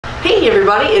Hey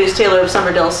everybody, it is Taylor of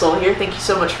Summer Del Sol here. Thank you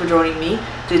so much for joining me.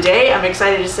 Today I'm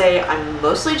excited to say I'm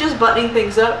mostly just buttoning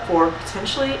things up for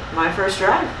potentially my first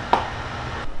drive.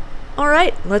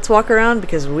 Alright, let's walk around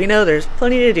because we know there's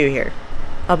plenty to do here.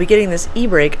 I'll be getting this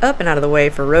e-brake up and out of the way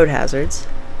for road hazards.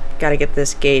 Gotta get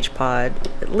this gauge pod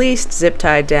at least zip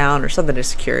tied down or something to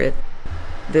secure it.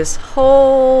 This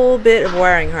whole bit of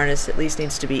wiring harness at least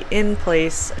needs to be in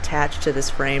place, attached to this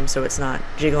frame so it's not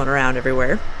jiggling around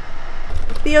everywhere.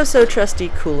 The oh-so-trusty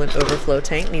coolant overflow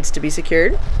tank needs to be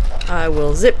secured. I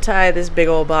will zip tie this big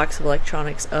old box of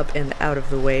electronics up and out of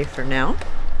the way for now.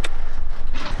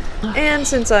 And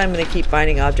since I'm going to keep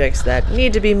finding objects that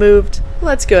need to be moved,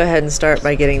 let's go ahead and start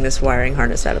by getting this wiring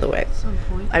harness out of the way.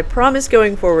 I promise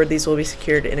going forward these will be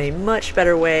secured in a much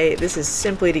better way. This is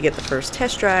simply to get the first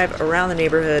test drive around the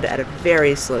neighborhood at a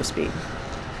very slow speed.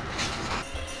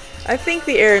 I think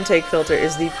the air intake filter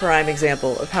is the prime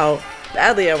example of how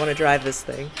badly I want to drive this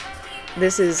thing.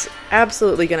 This is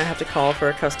absolutely going to have to call for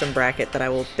a custom bracket that I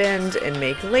will bend and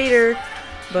make later,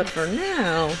 but for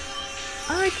now,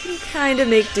 I can kind of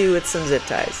make do with some zip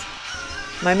ties.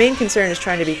 My main concern is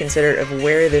trying to be considerate of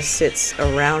where this sits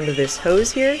around this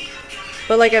hose here,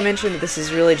 but like I mentioned, this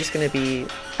is really just going to be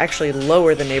actually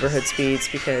lower than neighborhood speeds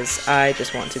because I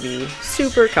just want to be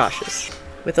super cautious.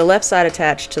 With the left side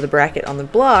attached to the bracket on the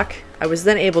block, I was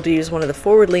then able to use one of the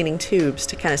forward-leaning tubes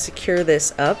to kind of secure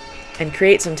this up and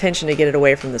create some tension to get it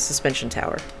away from the suspension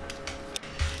tower.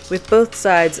 With both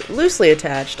sides loosely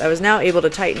attached, I was now able to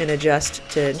tighten and adjust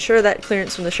to ensure that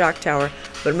clearance from the shock tower,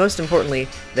 but most importantly,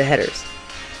 the headers.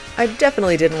 I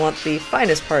definitely didn't want the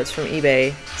finest parts from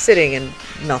eBay sitting and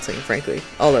melting, frankly,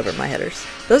 all over my headers.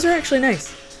 Those are actually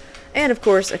nice. And of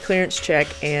course, a clearance check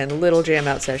and little jam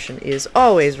out session is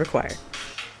always required.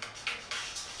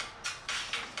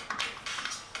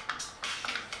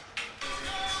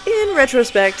 In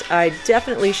retrospect, I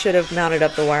definitely should have mounted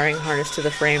up the wiring harness to the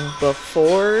frame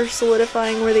before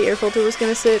solidifying where the air filter was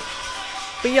going to sit,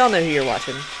 but y'all know who you're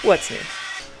watching. What's new?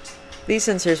 These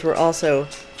sensors were also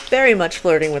very much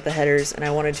flirting with the headers, and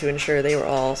I wanted to ensure they were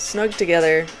all snug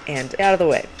together and out of the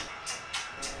way.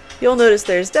 You'll notice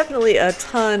there's definitely a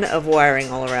ton of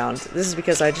wiring all around. This is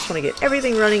because I just want to get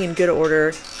everything running in good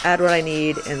order, add what I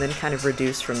need, and then kind of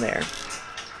reduce from there.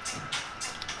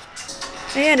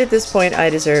 And at this point, I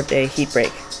deserved a heat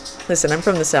break. Listen, I'm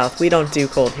from the south. We don't do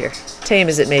cold here, tame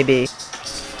as it may be.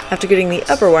 After getting the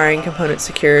upper wiring components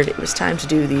secured, it was time to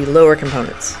do the lower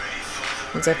components.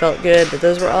 Once I felt good that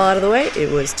those were all out of the way, it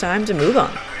was time to move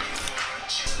on.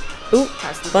 Ooh,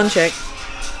 fun check.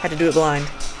 Had to do it blind.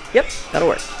 Yep, that'll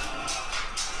work.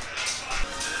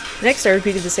 Next, I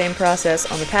repeated the same process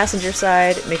on the passenger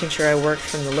side, making sure I worked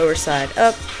from the lower side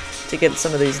up to get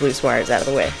some of these loose wires out of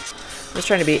the way. I was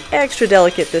trying to be extra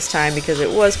delicate this time because it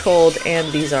was cold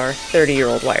and these are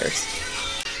 30-year-old wires.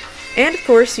 And of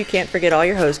course, you can't forget all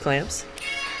your hose clamps.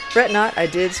 Fret not, I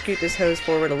did scoot this hose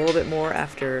forward a little bit more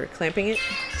after clamping it,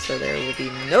 so there will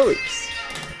be no leaks.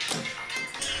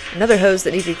 Another hose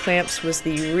that needed clamps was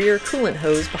the rear coolant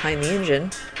hose behind the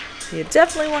engine. You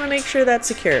definitely want to make sure that's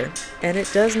secure, and it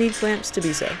does need clamps to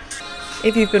be so.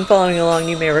 If you've been following along,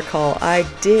 you may recall I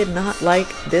did not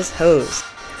like this hose.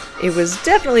 It was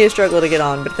definitely a struggle to get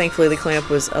on, but thankfully the clamp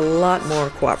was a lot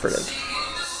more cooperative.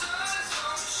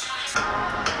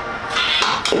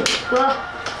 Well,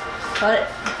 cut it.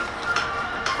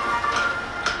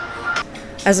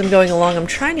 As I'm going along, I'm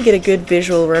trying to get a good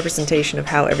visual representation of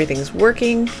how everything's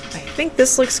working. I think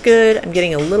this looks good. I'm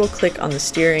getting a little click on the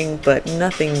steering, but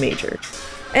nothing major.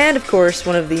 And of course,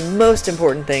 one of the most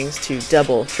important things to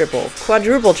double, triple,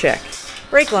 quadruple check,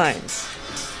 brake lines.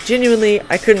 Genuinely,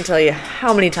 I couldn't tell you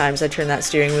how many times I turned that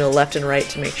steering wheel left and right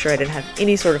to make sure I didn't have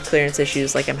any sort of clearance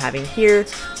issues like I'm having here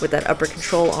with that upper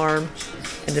control arm,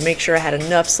 and to make sure I had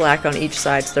enough slack on each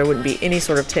side so there wouldn't be any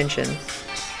sort of tension.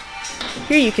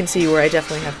 Here you can see where I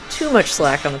definitely have too much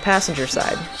slack on the passenger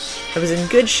side. I was in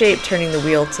good shape turning the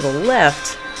wheel to the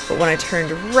left, but when I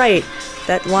turned right,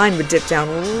 that line would dip down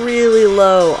really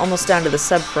low, almost down to the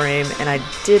subframe, and I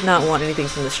did not want anything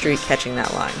from the street catching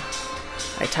that line.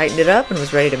 I tightened it up and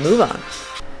was ready to move on.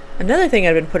 Another thing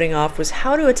I'd been putting off was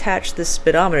how to attach this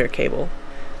speedometer cable.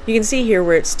 You can see here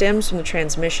where it stems from the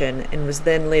transmission and was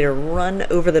then later run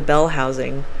over the bell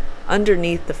housing,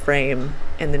 underneath the frame,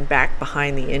 and then back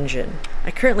behind the engine. I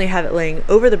currently have it laying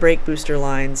over the brake booster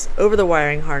lines, over the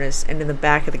wiring harness, and in the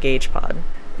back of the gauge pod.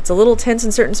 It's a little tense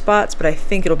in certain spots, but I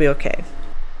think it'll be okay.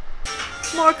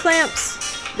 More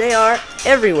clamps! They are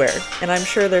everywhere, and I'm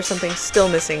sure there's something still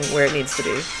missing where it needs to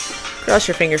be. Cross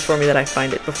your fingers for me that I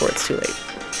find it before it's too late.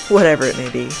 Whatever it may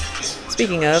be.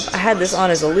 Speaking of, I had this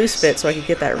on as a loose fit so I could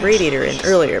get that radiator in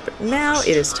earlier, but now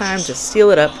it is time to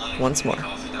seal it up once more.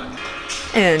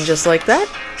 And just like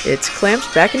that, it's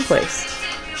clamped back in place.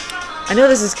 I know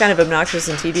this is kind of obnoxious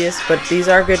and tedious, but these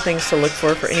are good things to look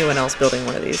for anyone else building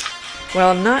one of these.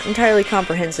 While not entirely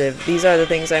comprehensive, these are the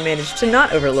things I managed to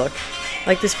not overlook,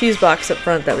 like this fuse box up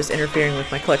front that was interfering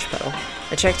with my clutch pedal.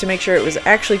 I checked to make sure it was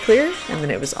actually clear, and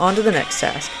then it was on to the next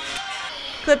task.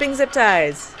 Clipping zip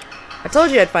ties! I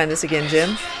told you I'd find this again,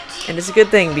 Jim. And it's a good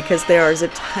thing because there are zip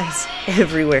ties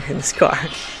everywhere in this car.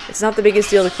 It's not the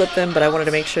biggest deal to clip them, but I wanted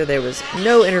to make sure there was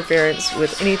no interference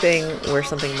with anything where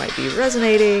something might be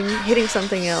resonating, hitting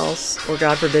something else, or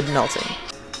God forbid melting.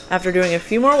 After doing a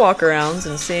few more walkarounds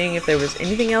and seeing if there was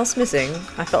anything else missing,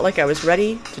 I felt like I was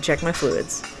ready to check my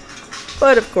fluids.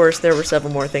 But of course there were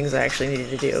several more things I actually needed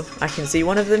to do. I can see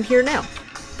one of them here now.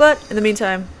 But in the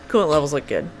meantime, coolant levels look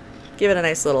good. Give it a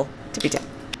nice little tippy tap.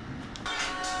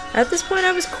 At this point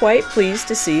I was quite pleased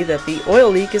to see that the oil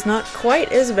leak is not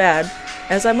quite as bad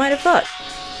as I might have thought.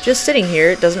 Just sitting here,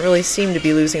 it doesn't really seem to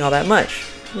be losing all that much,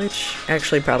 which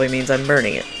actually probably means I'm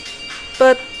burning it.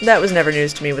 But that was never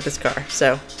news to me with this car,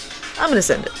 so I'm gonna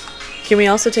send it. Can we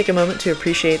also take a moment to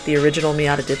appreciate the original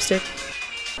Miata dipstick?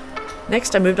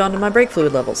 Next, I moved on to my brake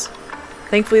fluid levels.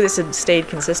 Thankfully this had stayed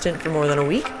consistent for more than a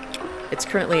week. It's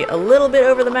currently a little bit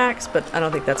over the max, but I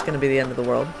don't think that's going to be the end of the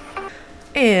world.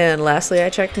 And lastly, I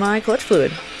checked my clutch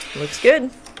fluid. Looks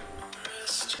good.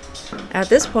 At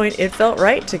this point, it felt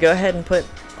right to go ahead and put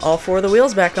all 4 of the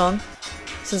wheels back on.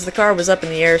 Since the car was up in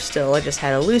the air still, I just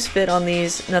had a loose fit on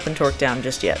these, nothing torqued down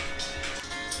just yet.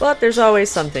 But there's always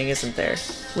something, isn't there?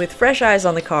 With fresh eyes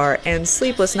on the car and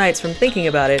sleepless nights from thinking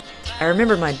about it, I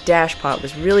remember my dash pot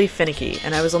was really finicky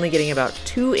and I was only getting about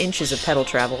 2 inches of pedal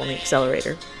travel on the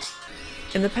accelerator.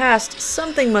 In the past,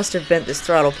 something must have bent this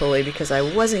throttle pulley because I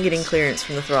wasn't getting clearance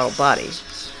from the throttle body.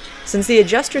 Since the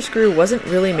adjuster screw wasn't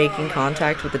really making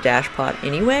contact with the dash pot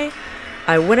anyway,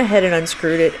 I went ahead and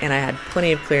unscrewed it and I had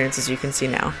plenty of clearance, as you can see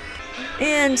now.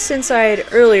 And since I had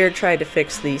earlier tried to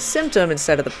fix the symptom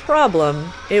instead of the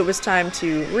problem, it was time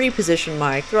to reposition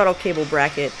my throttle cable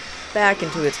bracket back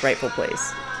into its rightful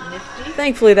place. Nifty.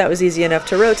 Thankfully that was easy enough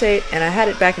to rotate and I had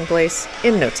it back in place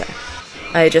in no time.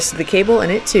 I adjusted the cable and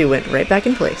it too went right back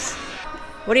in place.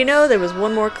 What do you know, there was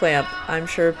one more clamp. I'm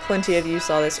sure plenty of you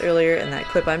saw this earlier in that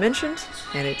clip I mentioned,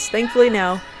 and it's thankfully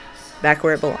now back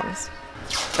where it belongs.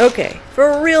 Okay,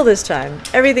 for real this time,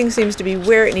 everything seems to be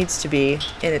where it needs to be,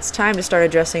 and it's time to start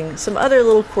addressing some other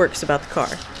little quirks about the car.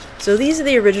 So these are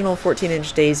the original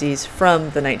 14-inch daisies from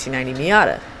the 1990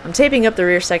 Miata. I'm taping up the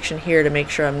rear section here to make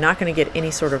sure I'm not going to get any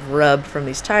sort of rub from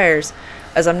these tires,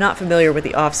 as I'm not familiar with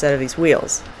the offset of these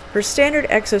wheels. For standard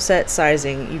Exocet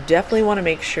sizing, you definitely want to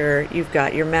make sure you've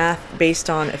got your math based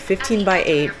on a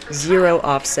 15x8 zero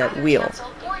offset wheel.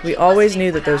 We always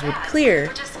knew that those would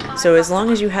clear, so as long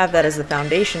as you have that as the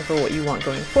foundation for what you want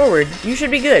going forward, you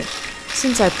should be good.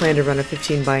 Since I plan to run a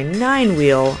 15x9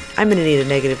 wheel, I'm going to need a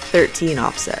 -13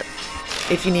 offset.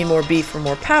 If you need more beef or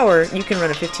more power, you can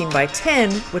run a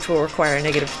 15x10, which will require a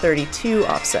 -32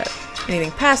 offset.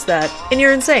 Anything past that, and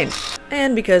you're insane.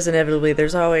 And because inevitably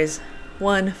there's always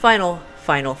one final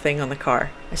thing on the car.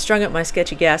 I strung up my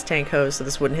sketchy gas tank hose so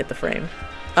this wouldn't hit the frame.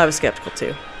 I was skeptical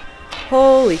too.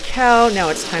 Holy cow, now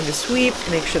it's time to sweep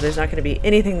and make sure there's not going to be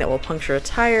anything that will puncture a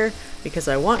tire, because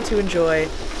I want to enjoy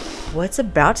what's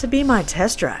about to be my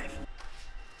test drive.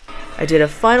 I did a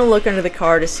final look under the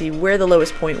car to see where the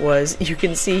lowest point was. You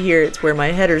can see here it's where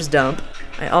my headers dump.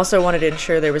 I also wanted to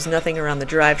ensure there was nothing around the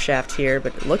drive shaft here,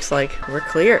 but it looks like we're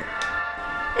clear.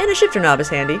 And a shifter knob is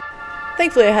handy.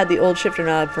 Thankfully I had the old shifter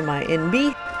knob from my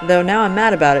NB, though now I'm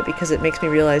mad about it because it makes me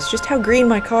realize just how green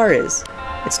my car is.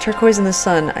 It's turquoise in the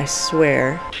sun, I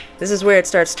swear. This is where it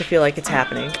starts to feel like it's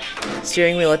happening.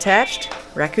 Steering wheel attached,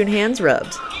 raccoon hands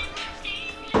rubbed.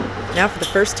 Now for the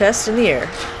first test in the air.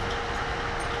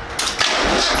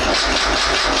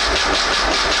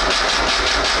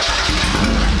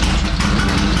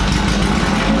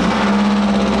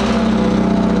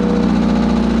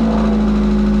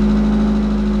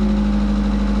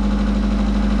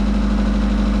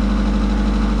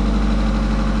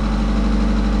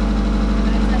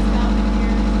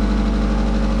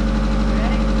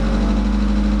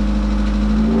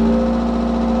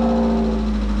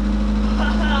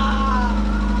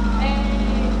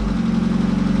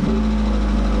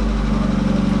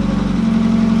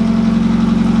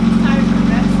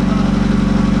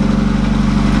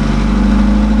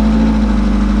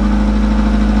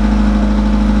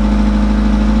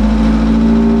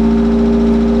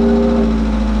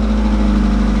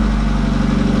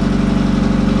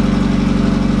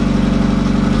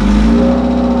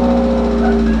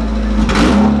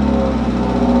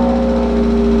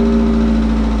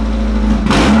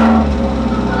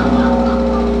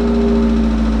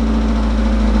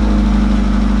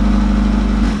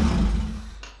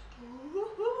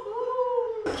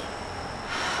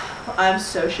 I'm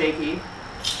so shaky.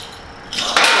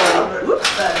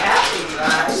 Whoops, but happy,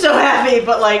 right? So happy,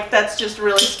 but like that's just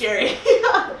really scary.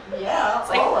 Yeah, it's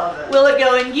like, all of it. will it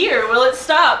go in gear? Will it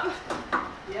stop?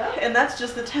 Yeah. And that's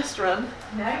just the test run.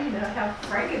 Now you know how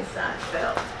Frankenstein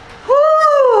felt.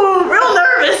 Woo! Real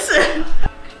nervous.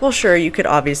 Well, sure, you could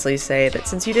obviously say that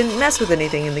since you didn't mess with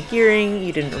anything in the gearing,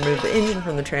 you didn't remove the engine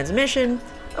from the transmission,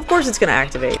 of course it's going to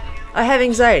activate. I have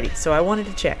anxiety, so I wanted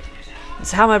to check.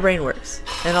 It's how my brain works,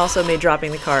 and also made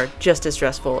dropping the car just as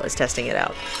stressful as testing it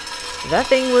out. That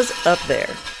thing was up there.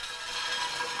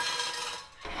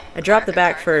 I dropped the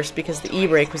back first because the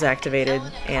e-brake was activated,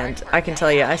 and I can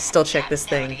tell you I still check this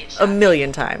thing a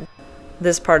million times.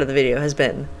 This part of the video has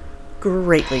been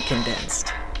greatly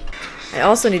condensed. I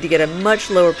also need to get a much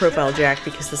lower profile jack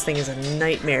because this thing is a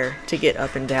nightmare to get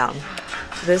up and down.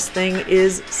 This thing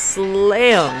is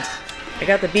slammed. I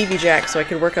got the BB jack so I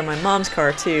could work on my mom's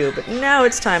car too, but now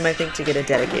it's time I think to get a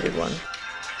dedicated one.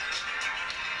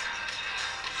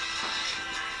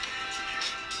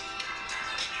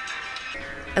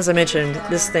 As I mentioned,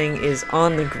 this thing is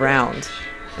on the ground.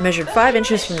 I measured 5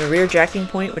 inches from the rear jacking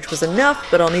point, which was enough,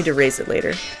 but I'll need to raise it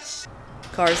later.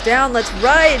 Car's down, let's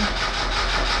ride!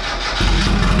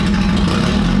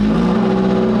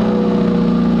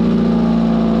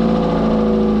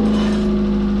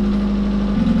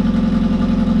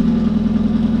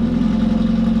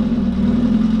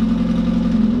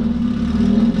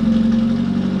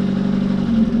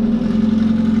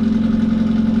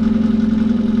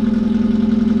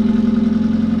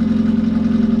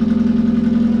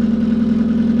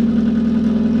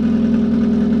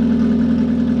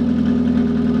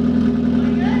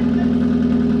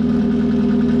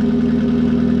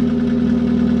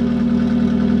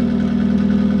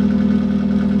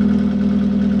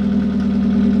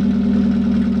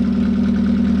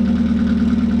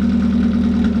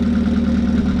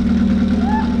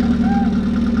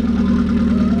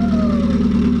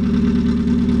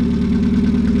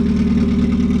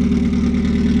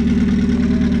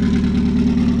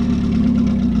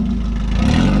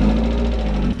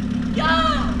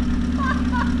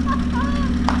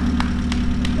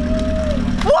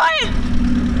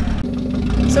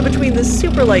 So between the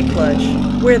super light clutch,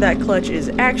 where that clutch is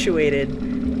actuated,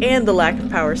 and the lack of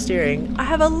power steering, I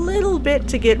have a little bit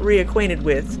to get reacquainted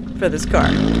with for this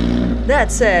car. That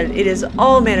said, it is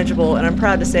all manageable, and I'm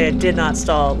proud to say I did not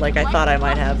stall like I thought I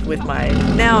might have with my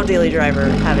now daily driver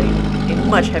having a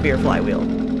much heavier flywheel.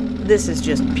 This is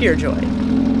just pure joy.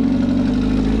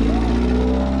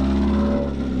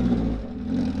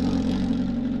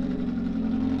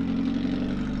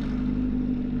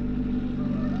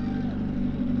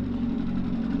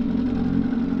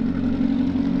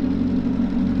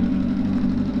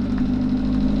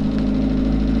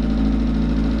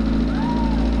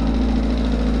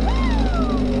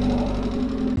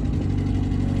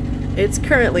 It's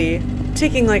currently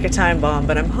ticking like a time bomb,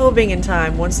 but I'm hoping in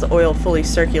time, once the oil fully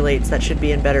circulates, that should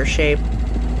be in better shape.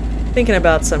 Thinking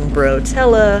about some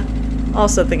Brotella,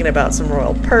 also thinking about some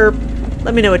Royal Perp.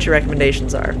 Let me know what your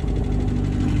recommendations are.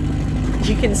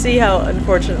 You can see how,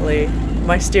 unfortunately,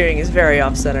 my steering is very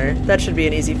off-center. That should be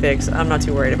an easy fix. I'm not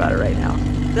too worried about it right now.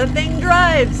 The thing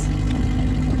drives!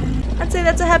 I'd say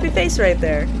that's a happy face right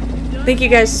there. Thank you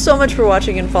guys so much for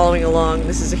watching and following along.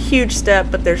 This is a huge step,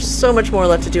 but there's so much more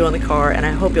left to do on the car, and I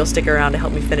hope you'll stick around to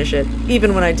help me finish it.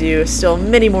 Even when I do, still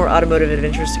many more automotive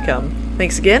adventures to come.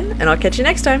 Thanks again, and I'll catch you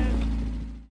next time.